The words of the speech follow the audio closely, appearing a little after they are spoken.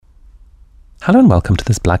Hello and welcome to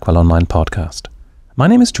this Blackwell Online podcast. My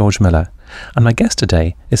name is George Miller, and my guest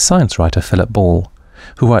today is science writer Philip Ball,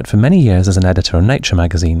 who worked for many years as an editor of Nature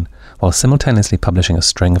magazine, while simultaneously publishing a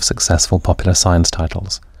string of successful popular science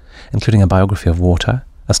titles, including a biography of water,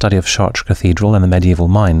 a study of Chartres Cathedral and the medieval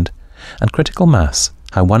mind, and Critical Mass,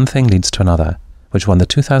 How One Thing Leads to Another, which won the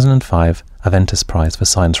 2005 Aventis Prize for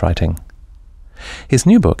Science Writing. His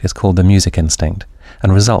new book is called The Music Instinct,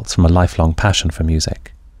 and results from a lifelong passion for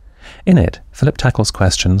music. In it, Philip tackles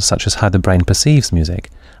questions such as how the brain perceives music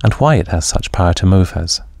and why it has such power to move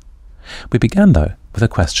us. We began, though, with a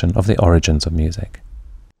question of the origins of music.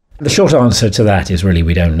 The short answer to that is really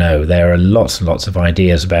we don't know. There are lots and lots of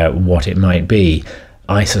ideas about what it might be.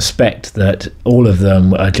 I suspect that all of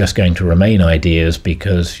them are just going to remain ideas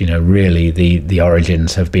because, really the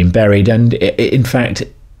origins have been buried. And in fact,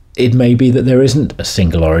 it may be that there isn't a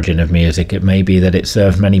single origin of music. It may be that it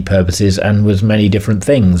served many purposes and was many different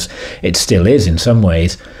things. It still is in some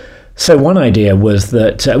ways. So one idea was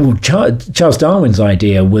that, Charles Darwin's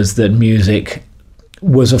idea was that music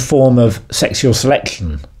was a form of sexual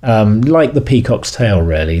selection, like the peacock's tail,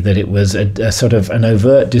 really, that it was a sort of an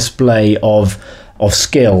overt display of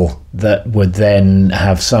skill that would then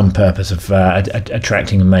have some purpose of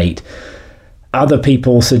attracting a mate. Other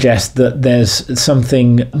people suggest that there's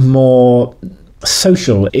something more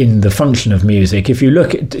social in the function of music. If you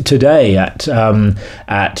look today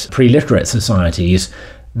at pre-literate societies,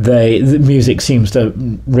 the music seems to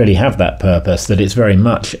really have that purpose, that it's very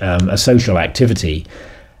much a social activity.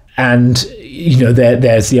 And,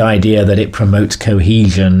 there's the idea that it promotes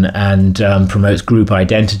cohesion and promotes group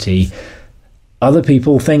identity. Other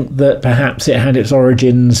people think that perhaps it had its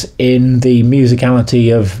origins in the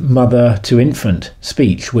musicality of mother to infant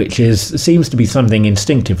speech, which seems to be something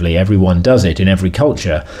instinctively. Everyone does it in every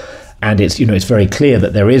culture. And it's very clear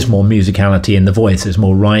that there is more musicality in the voice, there's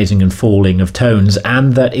more rising and falling of tones,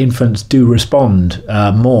 and that infants do respond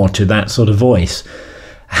more to that sort of voice.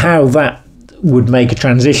 How that would make a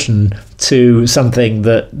transition to something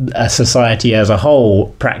that a society as a whole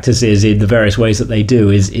practices in the various ways that they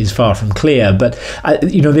do is far from clear. But,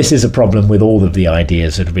 this is a problem with all of the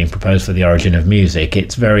ideas that have been proposed for the origin of music.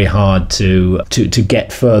 It's very hard to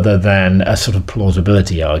get further than a sort of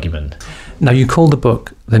plausibility argument. Now, you call the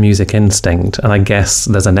book The Music Instinct, and I guess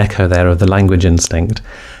there's an echo there of the language instinct.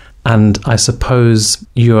 And I suppose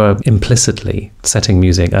you're implicitly setting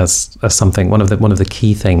music as something, one of the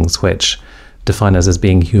key things which define us as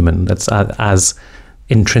being human, that's as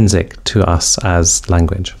intrinsic to us as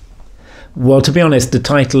language. Well, to be honest, the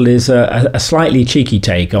title is a slightly cheeky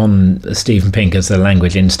take on Steven Pinker's The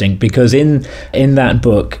Language Instinct, because in that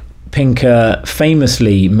book, Pinker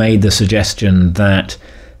famously made the suggestion that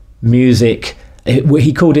music,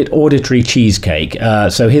 he called it auditory cheesecake.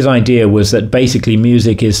 So his idea was that basically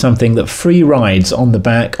music is something that free rides on the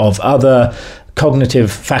back of other cognitive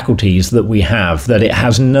faculties that we have, that it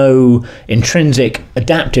has no intrinsic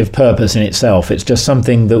adaptive purpose in itself. It's just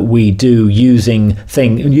something that we do using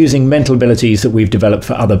mental abilities that we've developed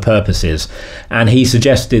for other purposes. And he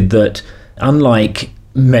suggested that unlike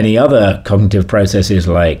many other cognitive processes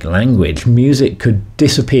like language, music could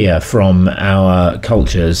disappear from our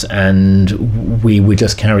cultures and we would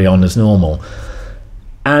just carry on as normal.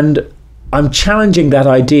 And I'm challenging that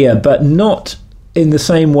idea, but not in the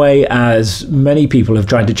same way as many people have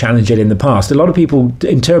tried to challenge it in the past. A lot of people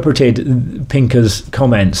interpreted Pinker's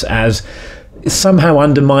comments as somehow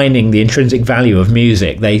undermining the intrinsic value of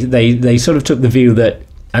music. They sort of took the view that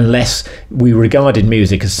unless we regarded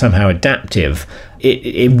music as somehow adaptive,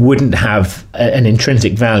 it wouldn't have an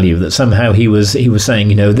intrinsic value, that somehow he was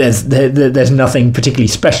saying, there's nothing particularly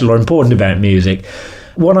special or important about music.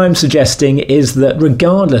 What I'm suggesting is that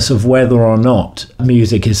regardless of whether or not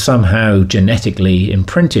music is somehow genetically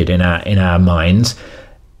imprinted in our minds,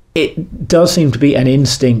 it does seem to be an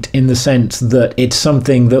instinct in the sense that it's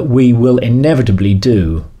something that we will inevitably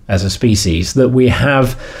do as a species, that we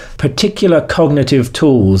have particular cognitive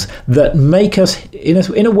tools that make us,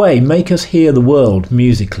 in a way, make us hear the world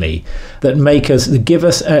musically, that give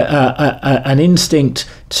us an instinct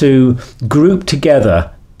to group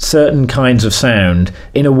together certain kinds of sound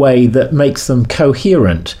in a way that makes them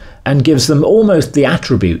coherent and gives them almost the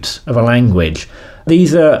attributes of a language.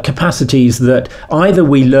 These are capacities that either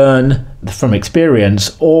we learn from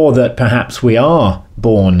experience or that perhaps we are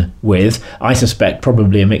born with. I suspect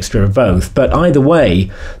probably a mixture of both. But either way,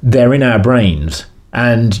 they're in our brains.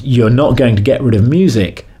 And you're not going to get rid of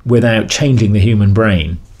music without changing the human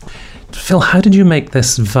brain. Phil, how did you make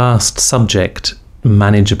this vast subject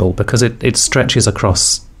manageable? Because it stretches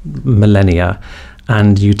across millennia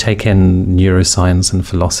and you take in neuroscience and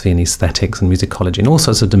philosophy and aesthetics and musicology and all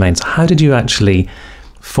sorts of domains. How did you actually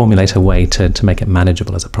formulate a way to make it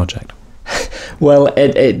manageable as a project? Well,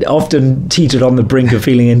 it often teetered on the brink of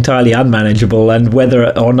feeling entirely unmanageable, and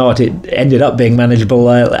whether or not it ended up being manageable,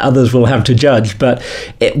 others will have to judge. But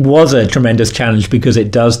it was a tremendous challenge because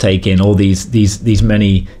it does take in all these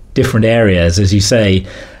many different areas, as you say.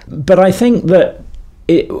 But I think that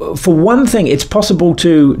for one thing, it's possible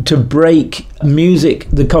to break music,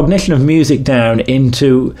 the cognition of music, down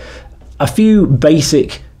into a few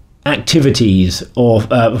basic activities or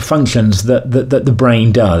functions that the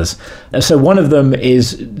brain does. So one of them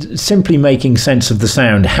is simply making sense of the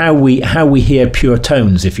sound, how we hear pure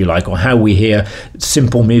tones, if you like, or how we hear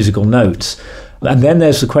simple musical notes. And then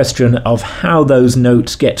there's the question of how those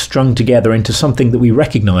notes get strung together into something that we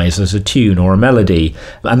recognize as a tune or a melody.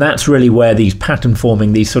 And that's really where these pattern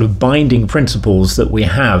forming, these sort of binding principles that we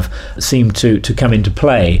have seem to come into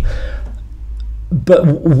play. But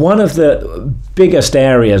one of the biggest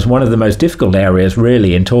areas, one of the most difficult areas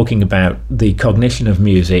really in talking about the cognition of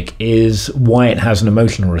music is why it has an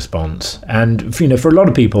emotional response. And for a lot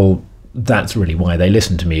of people, that's really why they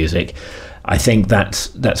listen to music. I think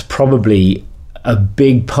that's probably a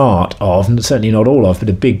big part of, and certainly not all of, but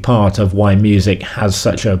a big part of why music has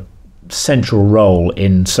such a central role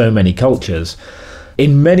in so many cultures.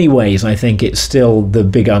 In many ways, I think it's still the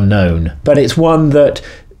big unknown, but it's one that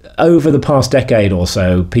over the past decade or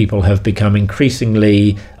so, people have become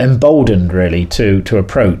increasingly emboldened, really, to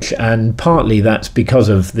approach. And partly that's because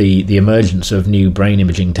of the emergence of new brain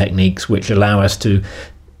imaging techniques, which allow us to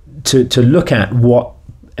look at what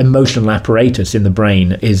emotional apparatus in the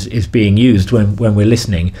brain is being used when we're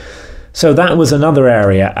listening. So that was another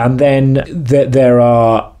area. And then there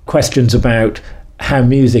are questions about how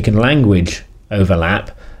music and language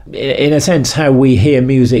overlap. In a sense, how we hear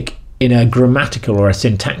music in a grammatical or a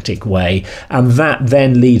syntactic way, and that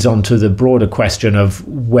then leads on to the broader question of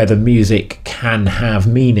whether music can have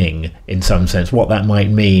meaning in some sense, what that might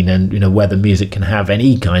mean, and whether music can have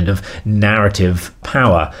any kind of narrative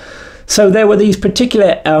power. So there were these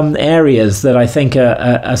particular areas that I think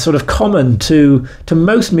are sort of common to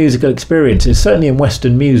most musical experiences, certainly in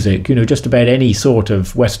Western music. Just about any sort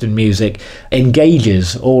of Western music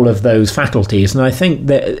engages all of those faculties. And I think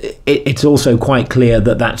that it's also quite clear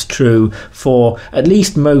that that's true for at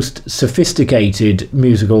least most sophisticated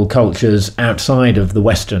musical cultures outside of the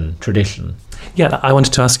Western tradition. Yeah, I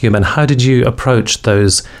wanted to ask you, man, how did you approach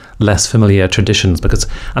those less familiar traditions? Because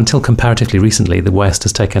until comparatively recently, the West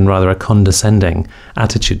has taken rather a condescending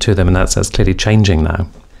attitude to them, and that's clearly changing now.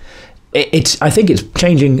 I think it's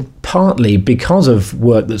changing partly because of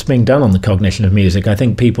work that's being done on the cognition of music. I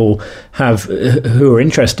think people who are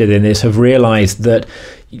interested in this have realized that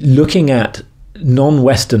looking at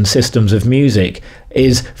non-Western systems of music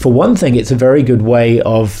is, for one thing, it's a very good way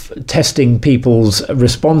of testing people's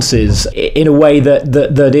responses in a way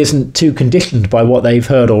that isn't too conditioned by what they've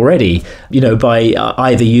heard already, by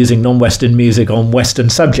either using non-Western music on Western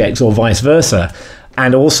subjects or vice versa.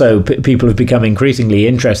 And also, people have become increasingly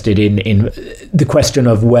interested in the question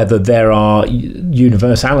of whether there are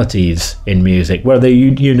universalities in music, whether they're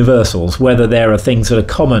universals, whether there are things that are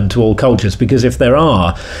common to all cultures. Because if there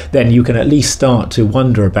are, then you can at least start to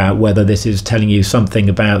wonder about whether this is telling you something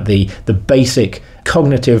about the basic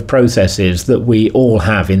cognitive processes that we all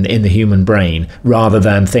have in the human brain, rather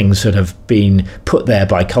than things that have been put there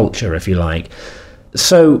by culture, if you like.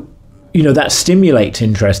 So that stimulates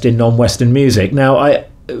interest in non-Western music. Now, I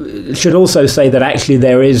should also say that actually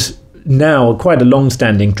there is now quite a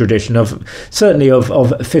long-standing tradition of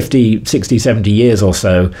 50, 60, 70 years or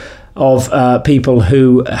so of people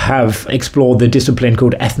who have explored the discipline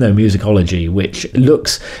called ethnomusicology, which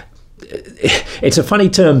looks... It's a funny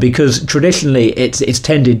term because traditionally it's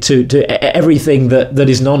tended to everything that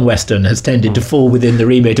is non-Western has tended to fall within the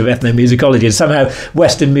remit of ethnomusicology, and somehow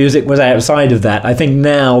Western music was outside of that. I think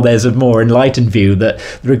now there's a more enlightened view that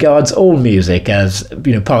regards all music as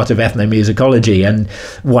part of ethnomusicology, and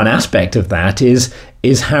one aspect of that is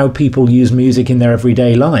how people use music in their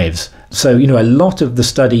everyday lives. So, a lot of the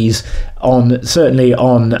studies certainly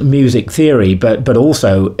on music theory, but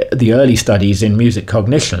also the early studies in music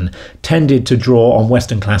cognition tended to draw on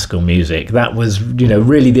Western classical music. That was,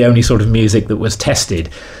 really the only sort of music that was tested.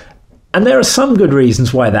 And there are some good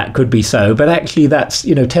reasons why that could be so, but actually that's,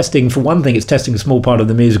 testing, for one thing, it's testing a small part of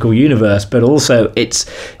the musical universe, but also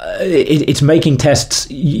it's making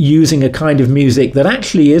tests using a kind of music that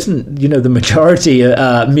actually isn't, the majority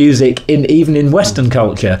music even in Western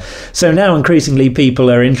culture. So now increasingly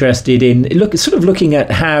people are interested in looking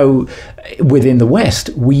at how within the West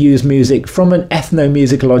we use music from an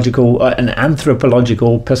ethnomusicological, an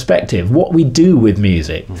anthropological perspective, what we do with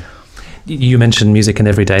music. You mentioned music in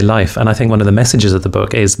everyday life, and I think one of the messages of the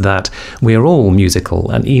book is that we are all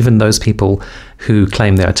musical, and even those people who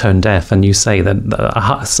claim they are tone deaf, and you say that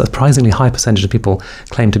a surprisingly high percentage of people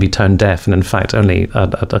claim to be tone deaf, and in fact only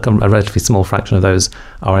a relatively small fraction of those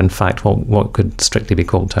are in fact what could strictly be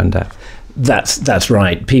called tone deaf. That's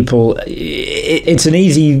right. People, it's an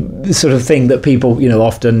easy sort of thing that people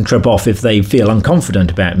often trip off if they feel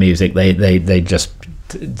unconfident about music. They just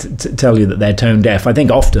tell you that they're tone deaf. I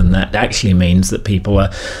think often that actually means that people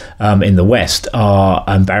are in the West are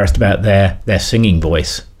embarrassed about their singing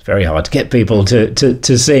voice. It's very hard to get people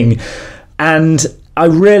to sing, and I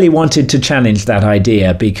really wanted to challenge that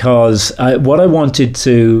idea, because what I wanted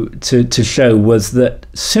to show was that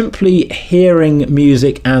simply hearing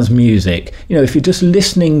music as music, if you're just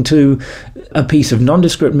listening to a piece of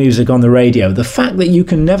nondescript music on the radio, the fact that you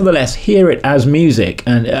can nevertheless hear it as music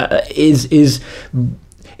and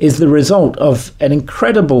is the result of an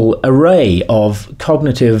incredible array of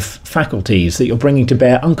cognitive faculties that you're bringing to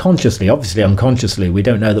bear unconsciously. Obviously, unconsciously, we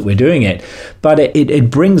don't know that we're doing it, but it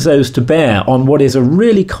brings those to bear on what is a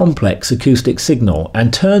really complex acoustic signal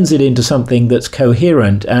and turns it into something that's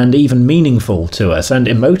coherent and even meaningful to us and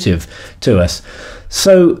emotive to us.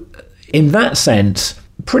 So, in that sense,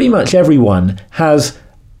 pretty much everyone has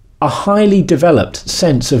a highly developed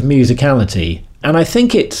sense of musicality, and I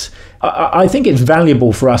think it's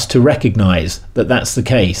valuable for us to recognise that that's the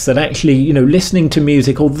case, that actually, listening to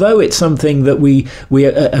music, although it's something that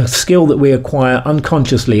a skill that we acquire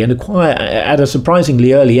unconsciously and acquire at a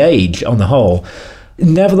surprisingly early age on the whole,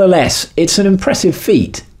 nevertheless, it's an impressive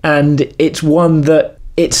feat, and it's one that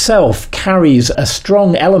itself carries a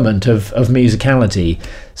strong element of musicality.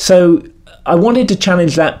 So I wanted to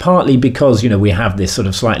challenge that partly because, we have this sort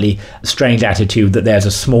of slightly strange attitude that there's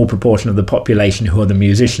a small proportion of the population who are the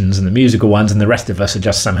musicians and the musical ones, and the rest of us are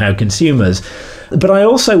just somehow consumers. But I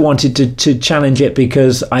also wanted to challenge it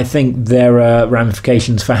because I think there are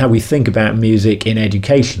ramifications for how we think about music in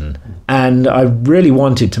education. And I really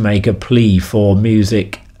wanted to make a plea for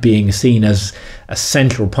music being seen as a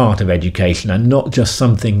central part of education and not just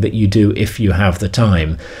something that you do if you have the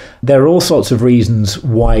time. There are all sorts of reasons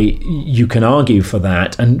why you can argue for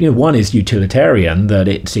that, and one is utilitarian, that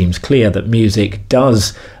it seems clear that music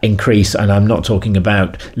does increase, and I'm not talking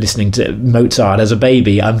about listening to Mozart as a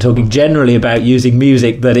baby, I'm talking generally about using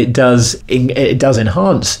music, that it does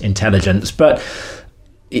enhance intelligence, but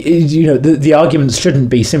the arguments shouldn't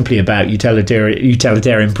be simply about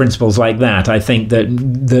utilitarian principles like that. I think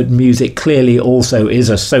that music clearly also is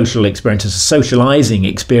a social experience, it's a socializing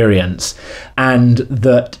experience, and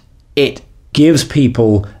that it gives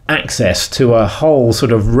people access to a whole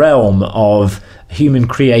sort of realm of human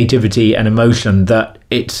creativity and emotion that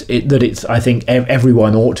it's I think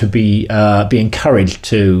everyone ought to be encouraged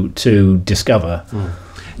to discover.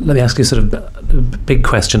 Let me ask you sort of a big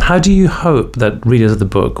question. How do you hope that readers of the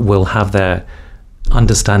book will have their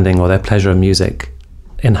understanding or their pleasure of music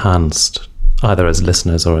enhanced, either as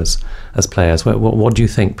listeners or as players? What do you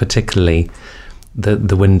think particularly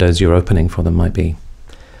the windows you're opening for them might be?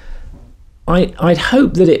 I'd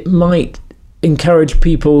hope that it might encourage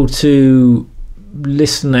people to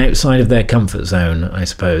listen outside of their comfort zone, I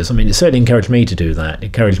suppose. I mean, it certainly encouraged me to do that. It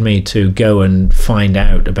encouraged me to go and find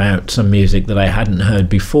out about some music that I hadn't heard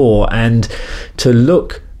before, and to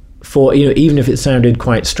look for, even if it sounded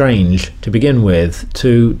quite strange to begin with,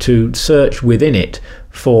 to search within it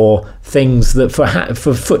for things that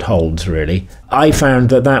for footholds, really. I found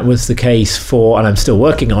that was the case for, and I'm still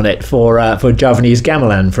working on it, for Javanese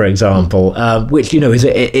gamelan, for example, which is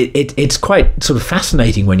it's quite sort of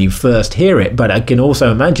fascinating when you first hear it, but I can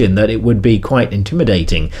also imagine that it would be quite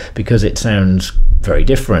intimidating because it sounds very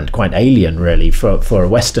different, quite alien, really, for a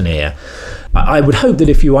Western ear. I would hope that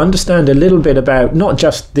if you understand a little bit about not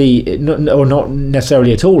just or not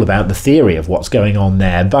necessarily at all about the theory of what's going on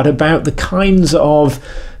there, but about the kinds of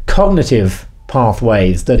cognitive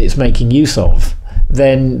pathways that it's making use of,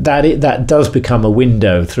 then that does become a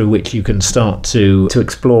window through which you can start to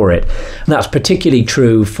explore it. And that's particularly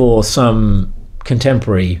true for some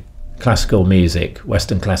contemporary classical music,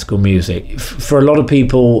 Western classical music. For a lot of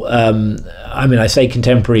people, I say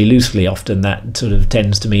contemporary loosely. Often that sort of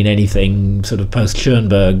tends to mean anything sort of post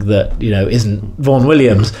Schoenberg that isn't Vaughan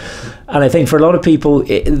Williams. And I think for a lot of people,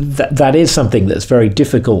 that is something that's very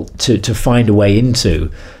difficult to find a way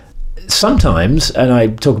into. Sometimes, and I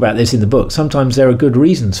talk about this in the book, sometimes there are good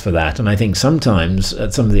reasons for that. And I think sometimes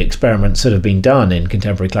some of the experiments that have been done in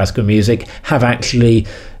contemporary classical music have actually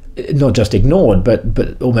not just ignored,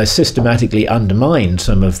 but almost systematically undermined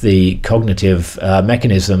some of the cognitive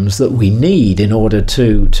mechanisms that we need in order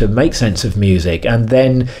to make sense of music. And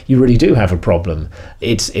then you really do have a problem.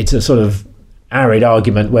 It's a sort of arid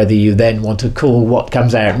argument whether you then want to call what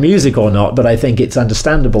comes out music or not, but I think it's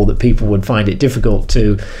understandable that people would find it difficult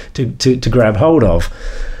to grab hold of.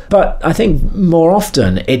 But I think more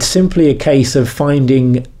often it's simply a case of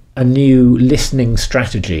finding a new listening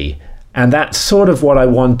strategy. And that's sort of what I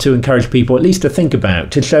want to encourage people at least to think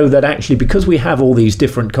about, to show that actually, because we have all these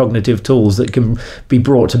different cognitive tools that can be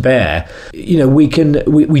brought to bear, we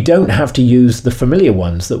don't have to use the familiar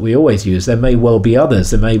ones that we always use. There may well be others.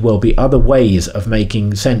 There may well be other ways of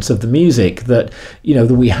making sense of the music that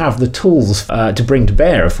we have the tools to bring to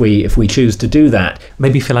bear if we choose to do that.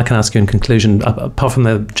 Maybe, Phil, I can ask you in conclusion, apart from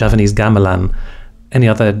the Javanese gamelan, any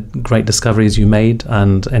other great discoveries you made,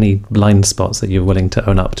 and any blind spots that you're willing to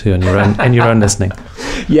own up to in your own listening?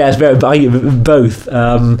 Yes, both.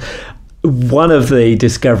 One of the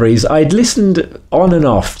discoveries, I'd listened on and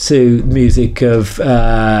off to music of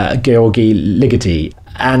Georgi Ligeti,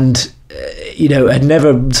 and had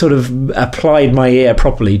never sort of applied my ear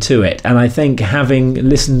properly to it. And I think having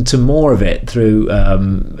listened to more of it through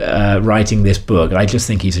writing this book, I just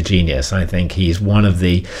think he's a genius. I think he's one of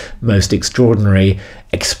the most extraordinary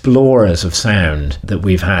explorers of sound that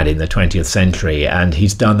we've had in the 20th century, and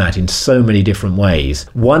he's done that in so many different ways.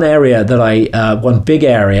 One big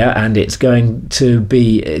area, and it's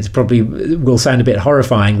probably will sound a bit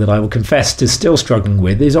horrifying that I will confess to still struggling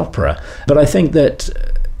with, is opera. But I think that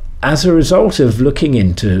as a result of looking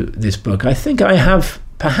into this book, I think I have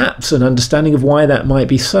perhaps an understanding of why that might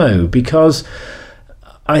be so, because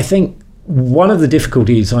I think one of the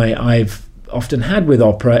difficulties I've often had with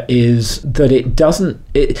opera is that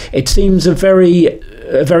it seems a very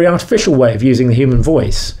artificial way of using the human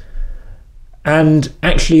voice. And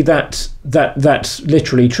actually that's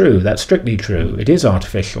literally true. That's strictly true. It is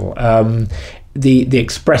artificial. The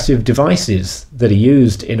expressive devices that are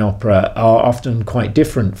used in opera are often quite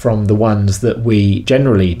different from the ones that we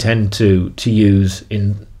generally tend to use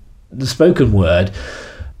in the spoken word.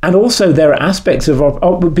 And also there are aspects of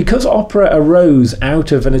opera, because opera arose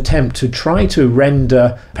out of an attempt to try to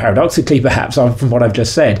render, paradoxically perhaps from what I've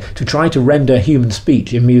just said, to try to render human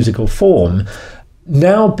speech in musical form.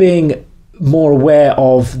 Now being more aware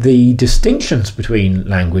of the distinctions between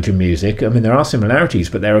language and music, I mean, there are similarities,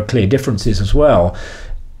 but there are clear differences as well.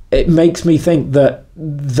 It makes me think that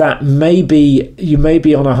you may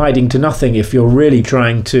be on a hiding to nothing if you're really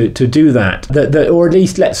trying to do that. Or at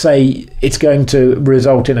least, let's say, it's going to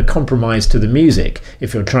result in a compromise to the music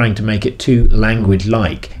if you're trying to make it too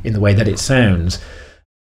language-like in the way that it sounds.